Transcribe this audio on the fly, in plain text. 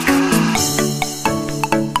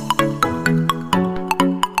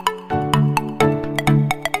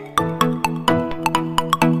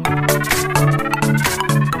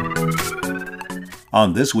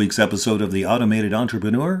On this week's episode of The Automated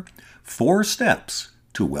Entrepreneur, 4 steps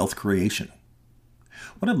to wealth creation.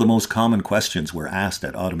 One of the most common questions we're asked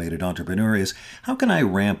at Automated Entrepreneur is, how can I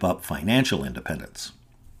ramp up financial independence?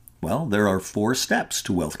 Well, there are 4 steps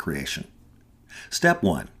to wealth creation. Step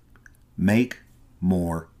 1, make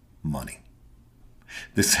more money.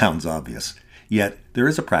 This sounds obvious, yet there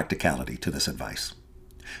is a practicality to this advice.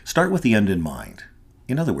 Start with the end in mind.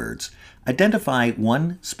 In other words, identify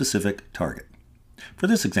one specific target. For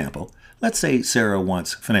this example, let's say Sarah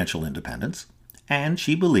wants financial independence, and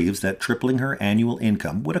she believes that tripling her annual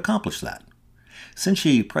income would accomplish that. Since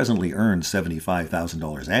she presently earns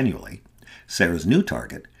 $75,000 annually, Sarah's new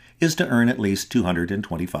target is to earn at least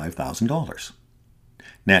 $225,000.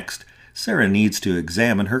 Next, Sarah needs to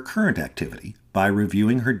examine her current activity by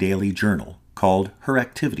reviewing her daily journal called her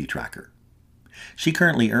Activity Tracker. She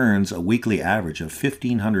currently earns a weekly average of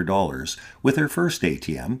 $1,500 with her first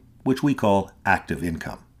ATM, which we call active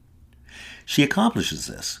income. She accomplishes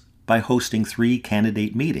this by hosting 3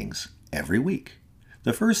 candidate meetings every week.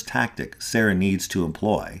 The first tactic Sarah needs to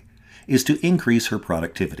employ is to increase her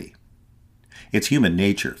productivity. It's human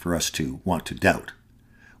nature for us to want to doubt.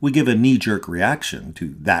 We give a knee-jerk reaction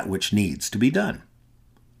to that which needs to be done.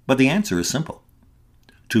 But the answer is simple.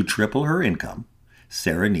 To triple her income,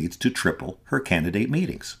 Sarah needs to triple her candidate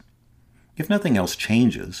meetings. If nothing else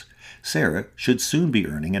changes, Sarah should soon be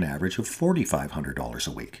earning an average of $4,500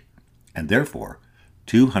 a week, and therefore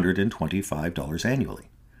 $225 annually,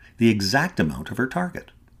 the exact amount of her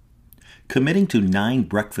target. Committing to 9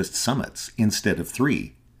 breakfast summits instead of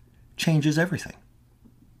 3 changes everything.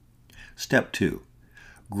 Step 2,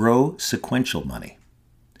 grow sequential money.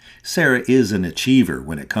 Sarah is an achiever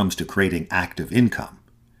when it comes to creating active income,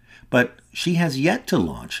 but she has yet to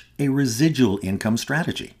launch a residual income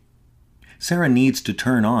strategy. Sarah needs to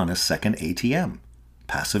turn on a second ATM,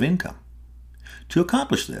 passive income. To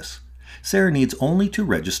accomplish this, Sarah needs only to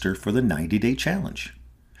register for the 90-day challenge,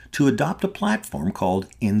 to adopt a platform called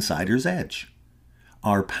Insider's Edge,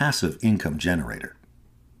 our passive income generator.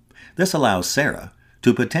 This allows Sarah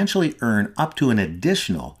to potentially earn up to an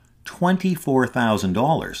additional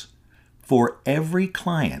 $24,000 for every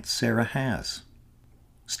client Sarah has.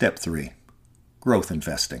 Step 3, growth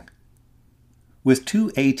investing. With 2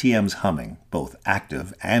 ATMs humming, both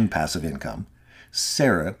active and passive income,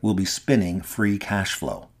 Sarah will be spinning free cash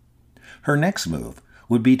flow. Her next move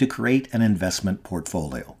would be to create an investment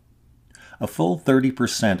portfolio. A full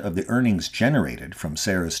 30% of the earnings generated from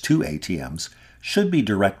Sarah's 2 ATMs should be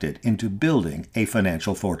directed into building a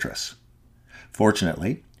financial fortress.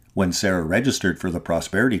 Fortunately, when Sarah registered for the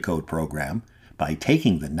Prosperity Code program by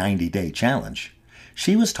taking the 90-day challenge,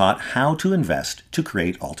 she was taught how to invest to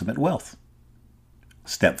create ultimate wealth.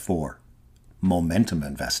 Step 4, momentum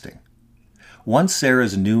investing. Once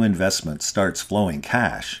Sarah's new investment starts flowing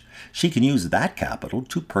cash, she can use that capital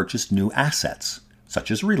to purchase new assets, such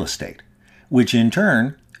as real estate, which in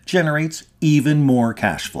turn generates even more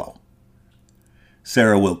cash flow.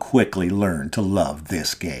 Sarah will quickly learn to love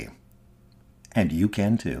this game. And you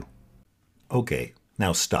can too. Okay,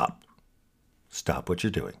 now stop. Stop what you're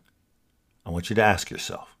doing. I want you to ask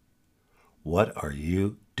yourself, what are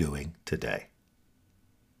you doing today?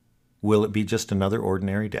 Will it be just another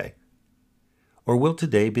ordinary day? Or will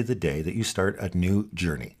today be the day that you start a new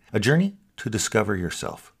journey? A journey to discover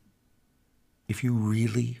yourself. If you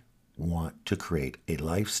really want to create a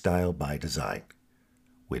lifestyle by design,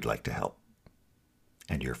 we'd like to help.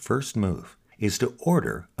 And your first move is to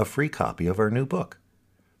order a free copy of our new book,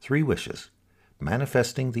 3 Wishes,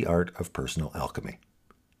 Manifesting the Art of Personal Alchemy.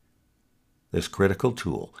 This critical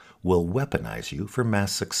tool will weaponize you for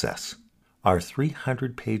mass success. Our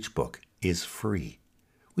 300-page book is free.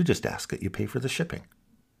 We just ask that you pay for the shipping.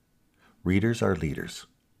 Readers are leaders.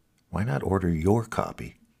 Why not order your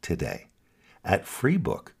copy today at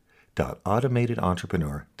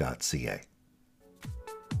freebook.automatedentrepreneur.ca.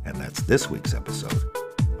 And that's this week's episode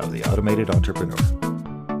of The Automated Entrepreneur.